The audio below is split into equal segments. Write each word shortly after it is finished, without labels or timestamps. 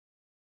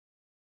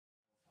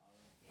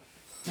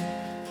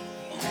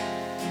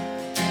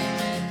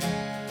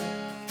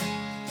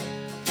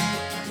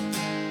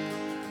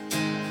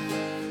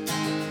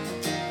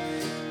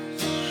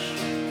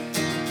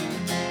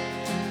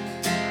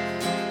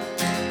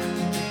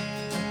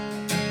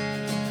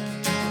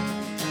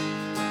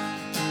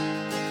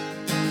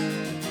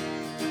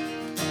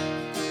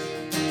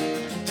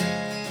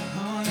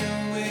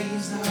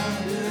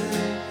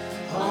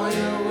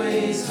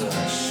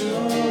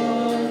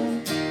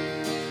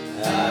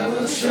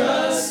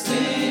trust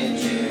in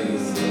you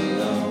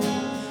alone,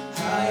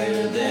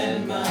 higher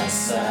than my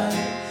sight,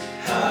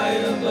 high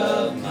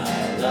above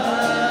my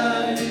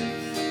life.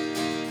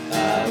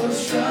 I will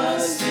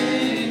trust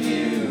in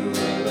you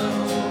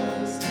alone.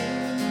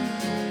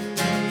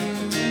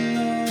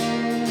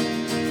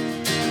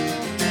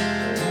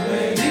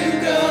 Where you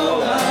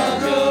go, I'll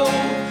go.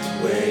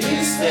 Where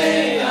you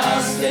stay,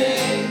 I'll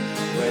stay.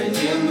 When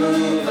you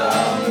move,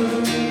 I'll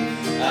move.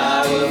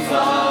 I will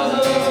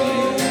follow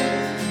you.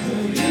 Who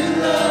you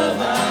love,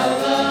 I'll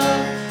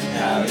love.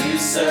 How you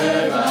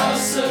serve, I'll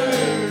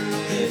serve.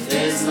 If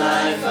this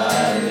life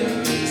I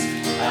lose,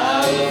 I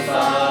will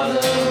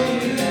follow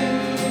you.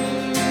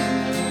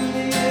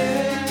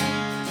 Yeah,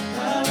 I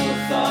will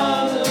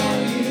follow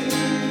you.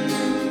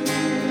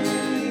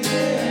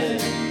 Yeah.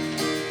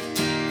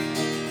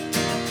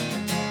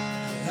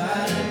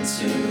 Light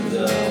into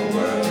the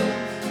world,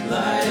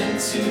 light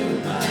into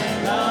my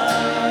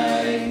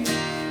life.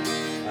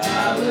 I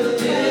will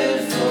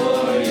live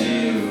for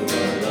you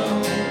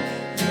alone.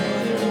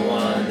 You're the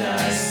one I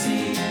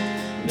seek,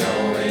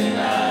 knowing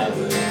I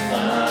will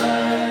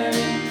find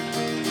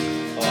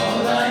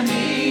all I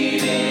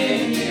need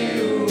in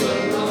you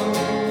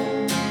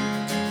alone.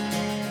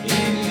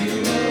 In you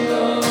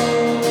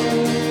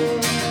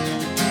alone.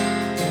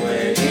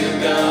 Where you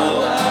go,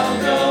 I'll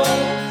go.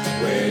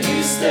 Where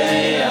you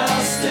stay,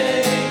 I'll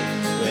stay.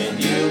 When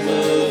you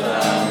move,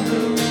 I'll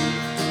move.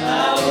 I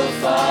will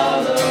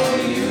follow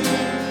you.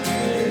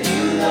 Where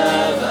you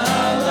love,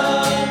 I'll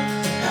love.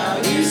 How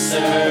you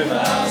serve,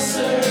 I'll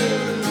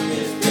serve.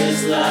 If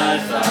this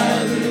life I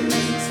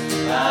lose,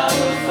 I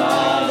will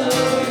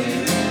follow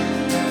you.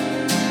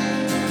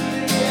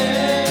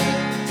 Yeah,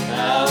 I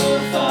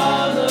will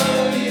follow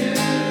you.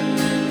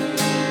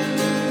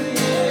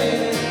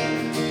 Yeah.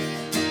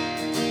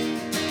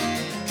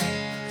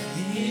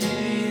 In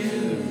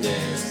you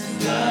there's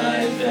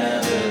life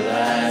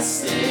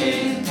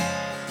everlasting.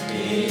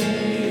 In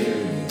you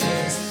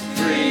there's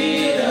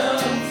freedom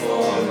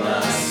for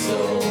my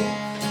soul.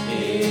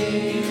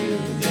 In you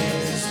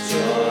there's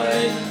joy,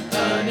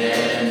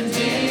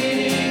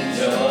 unending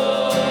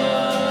joy.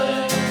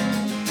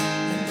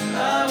 I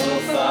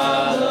will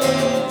follow.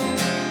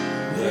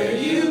 Where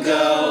you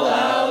go,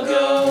 I'll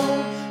go.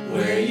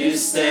 Where you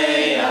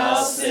stay,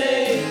 I'll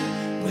stay.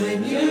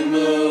 When you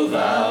move,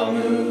 I'll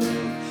move.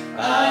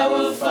 I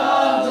will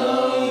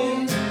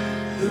follow.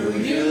 Who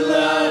you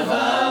love,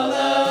 I'll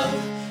love.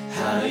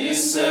 How you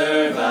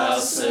serve, I'll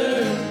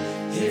serve.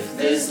 If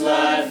this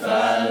life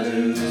I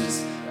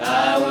lose,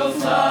 I will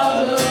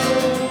follow.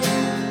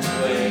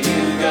 Where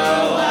you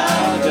go,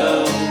 I'll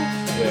go.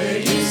 Where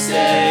you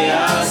stay,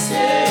 I'll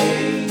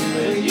stay.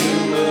 When you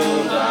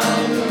move,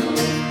 I'll move.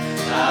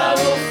 I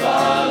will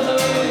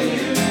follow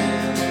you.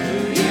 Who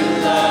you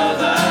love,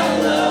 I'll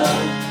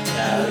love.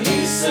 How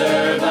you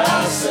serve,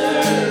 I'll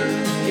serve.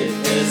 If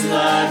this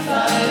life I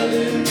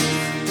lose,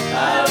 I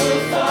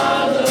will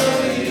follow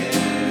you.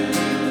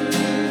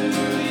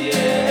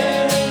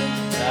 Yeah,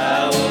 I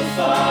will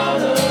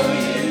follow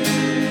you.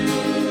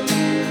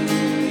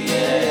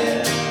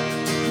 Yeah,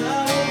 I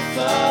will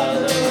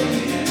follow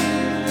you.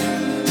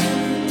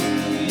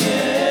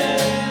 Yeah,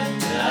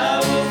 I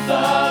will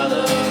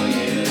follow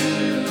you.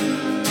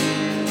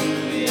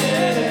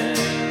 Yeah.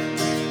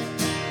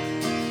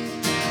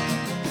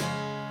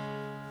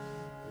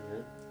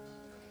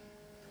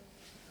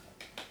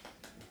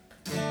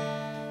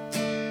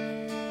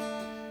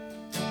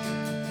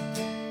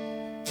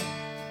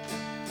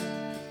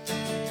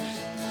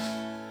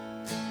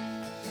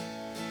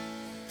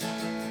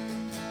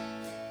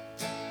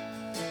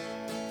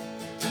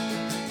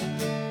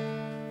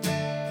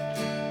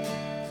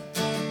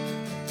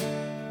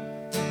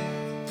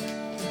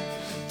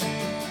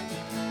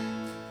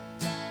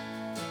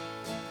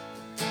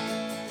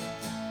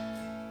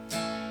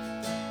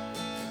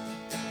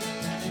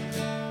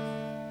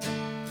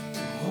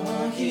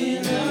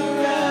 Walking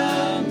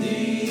around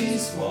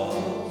these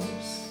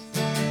walls,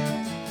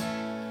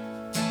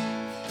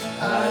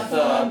 I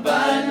thought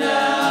by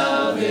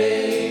now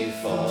they'd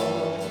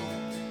fall,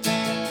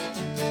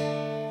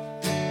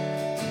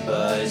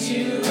 but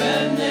you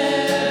have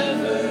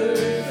never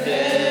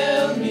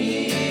failed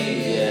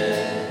me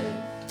yet.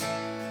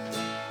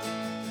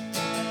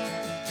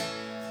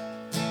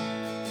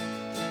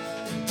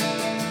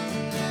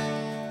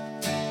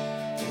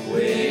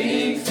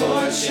 Waiting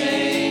for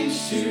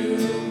change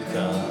to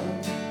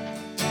come,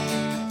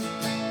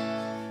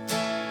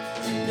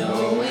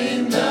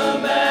 knowing the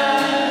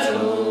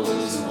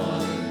battle's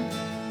won,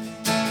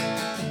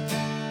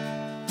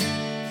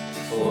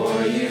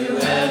 for you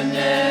have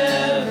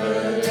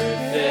never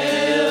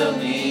failed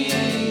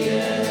me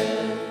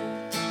yet.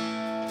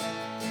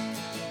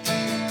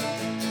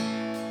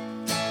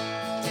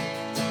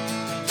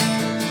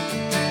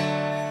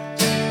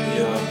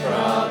 Your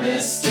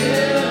promise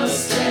still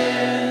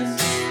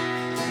stands.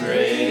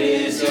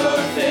 Great is your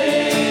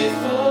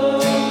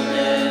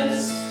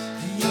faithfulness,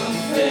 your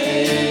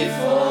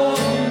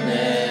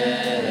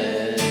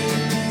faithfulness.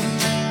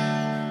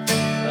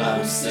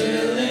 I'm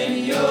still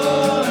in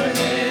your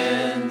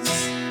hands.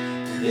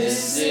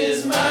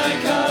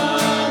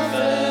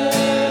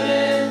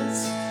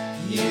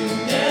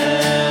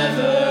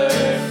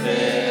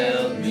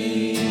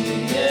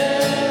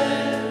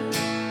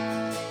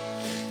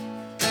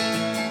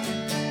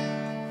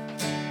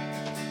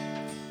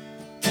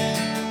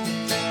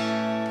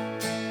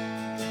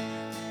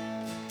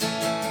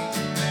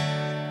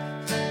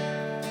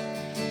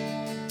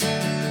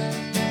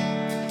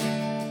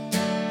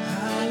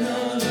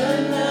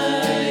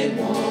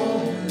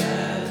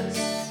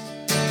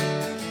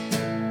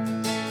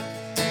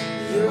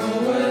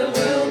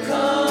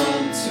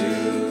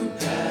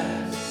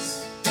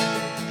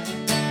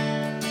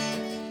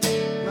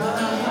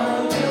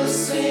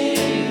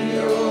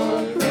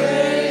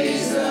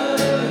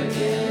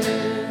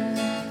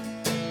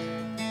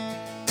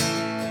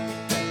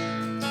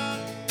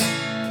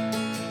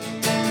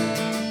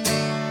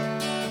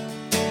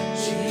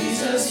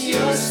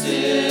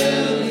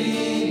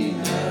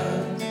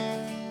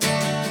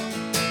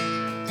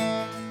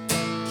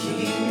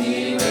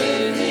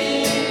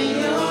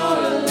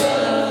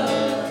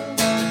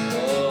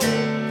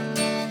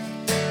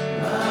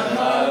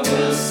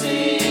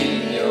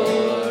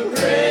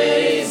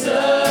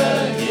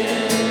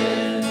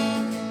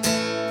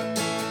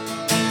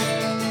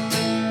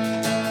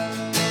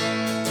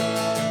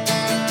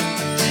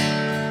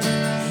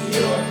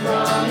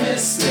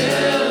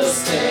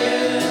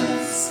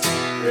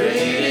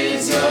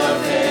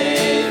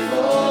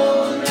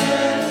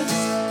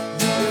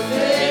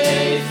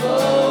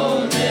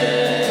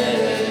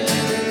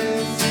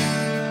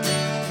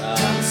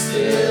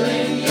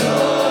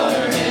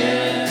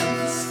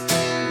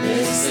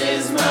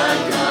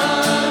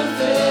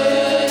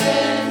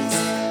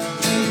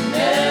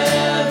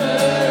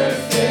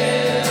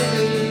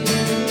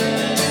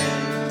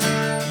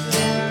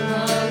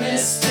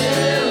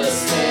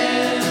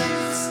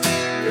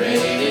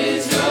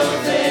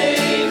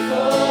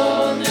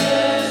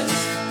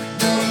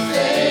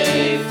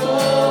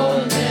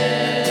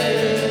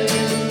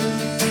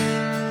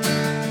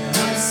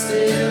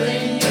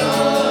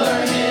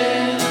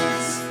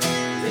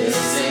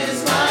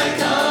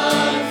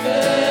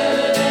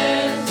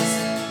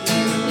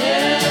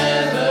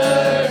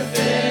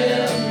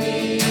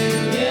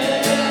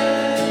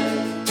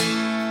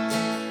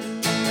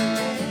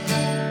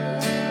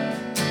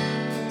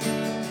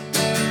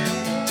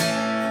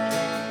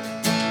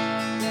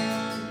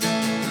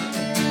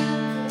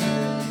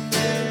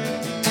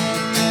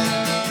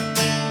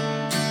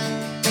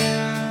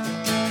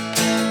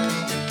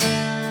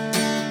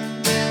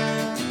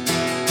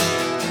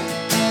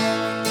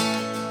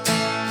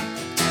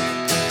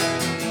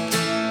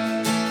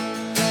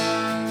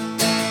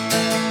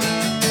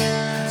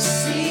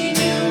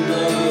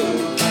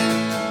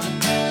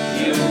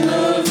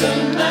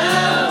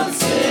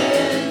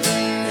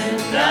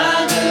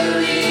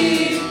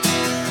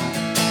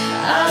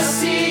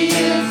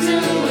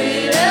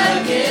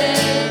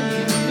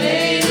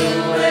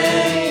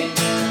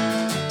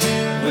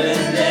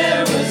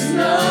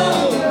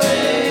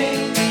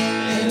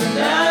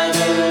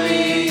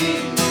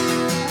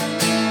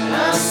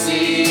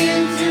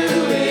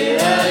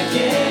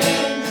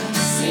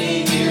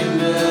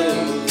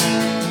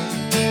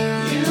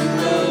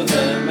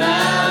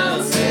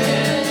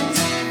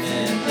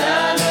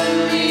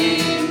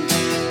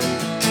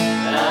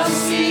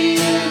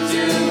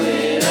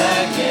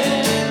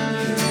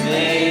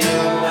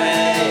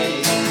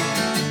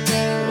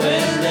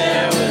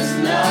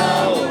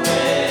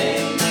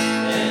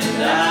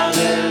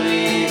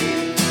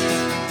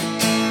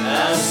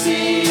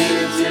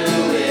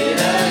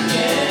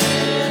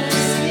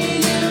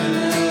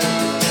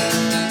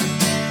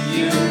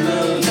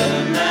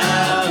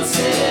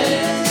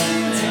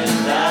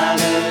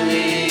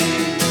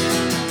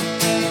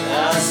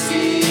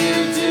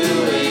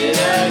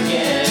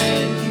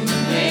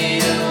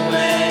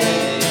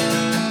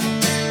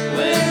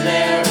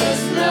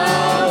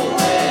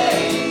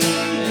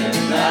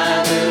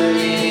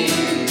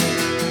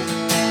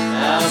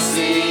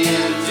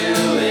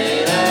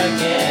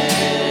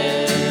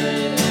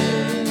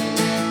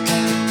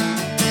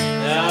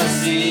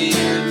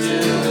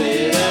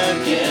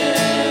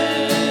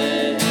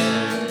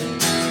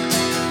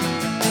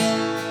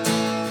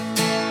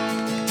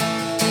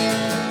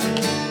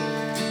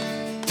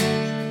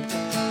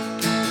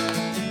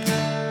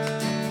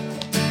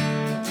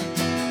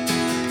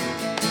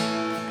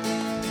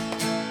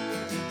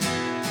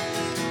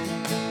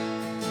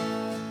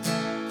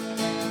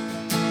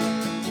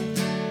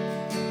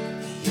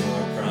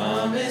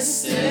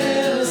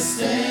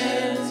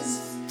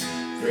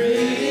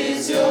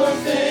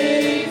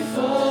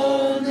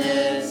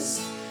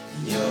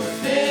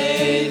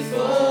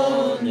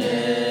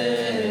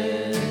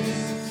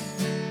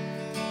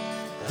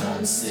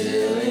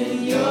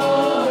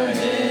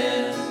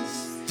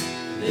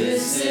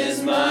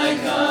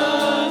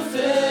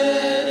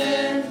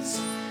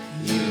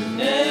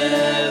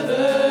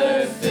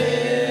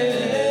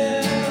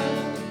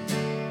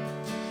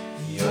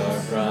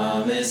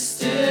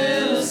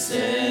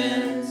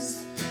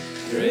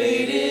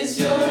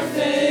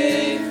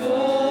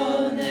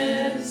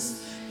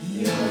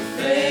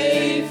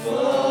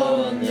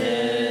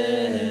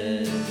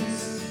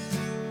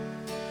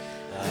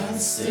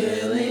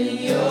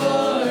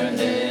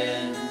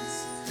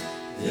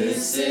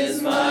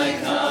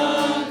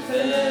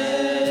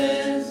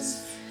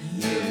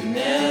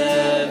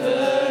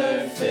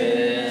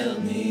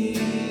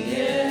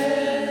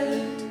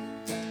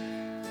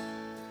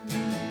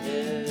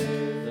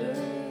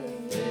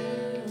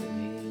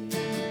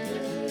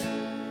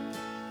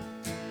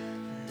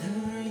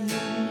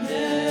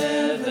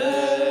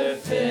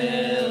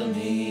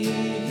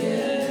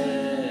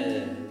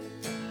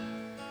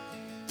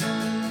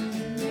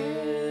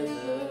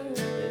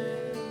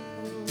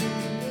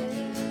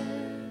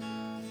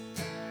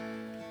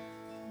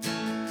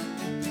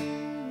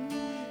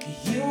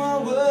 You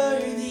are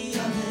worthy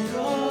of it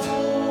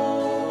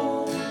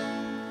all.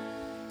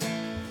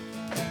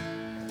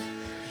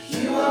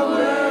 You are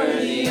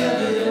worthy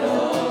of it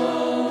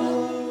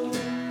all.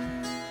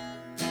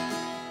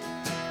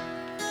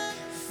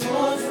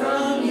 For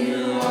from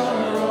you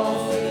are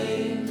all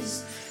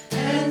things,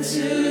 and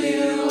to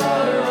you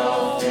are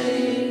all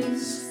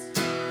things.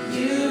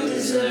 You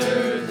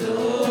deserve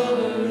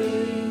glory.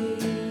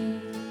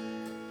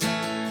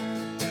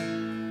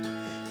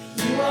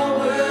 You are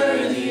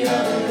worthy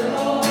of it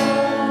all.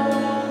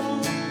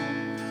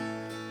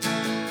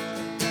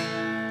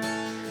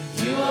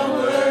 You are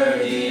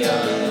worthy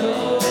of it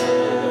all.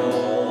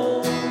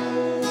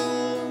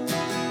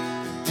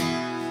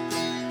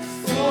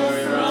 For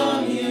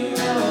from you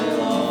are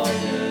all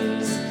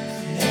things,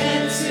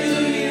 and to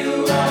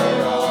you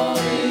are all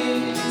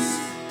things.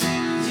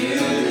 You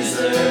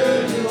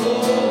deserve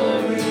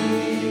glory.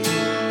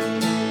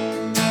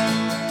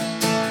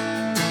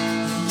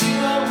 You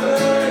are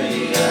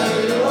worthy of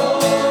it all.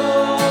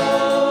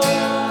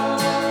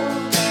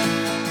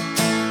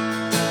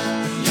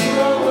 You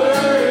are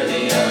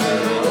worthy of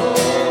it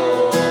all.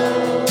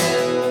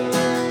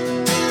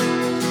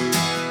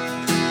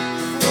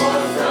 For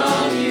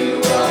from you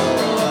are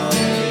all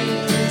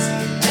things,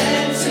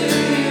 and to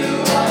you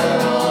are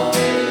all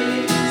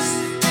things.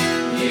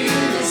 You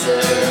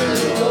deserve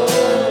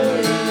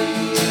glory.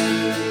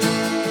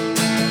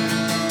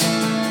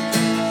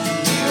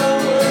 You are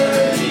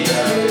worthy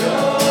of it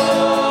all.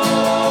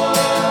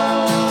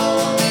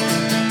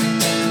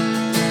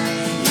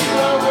 You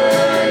are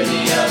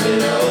worthy of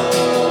it all.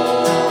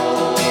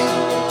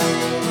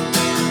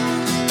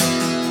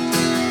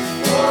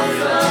 For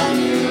from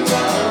you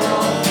are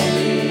all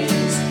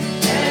things,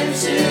 and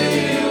to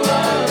you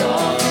are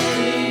all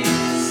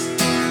things.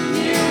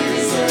 You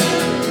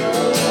deserve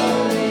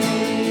glory.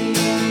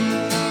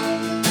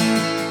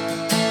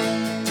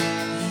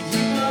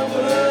 You are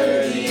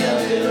worthy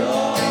of it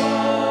all.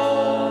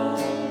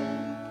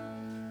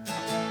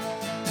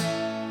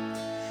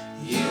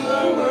 You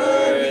are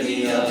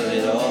worthy of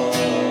it all.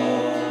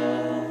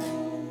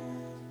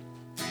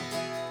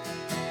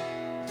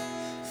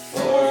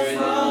 For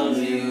from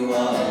you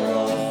are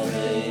all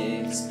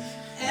things,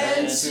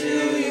 and to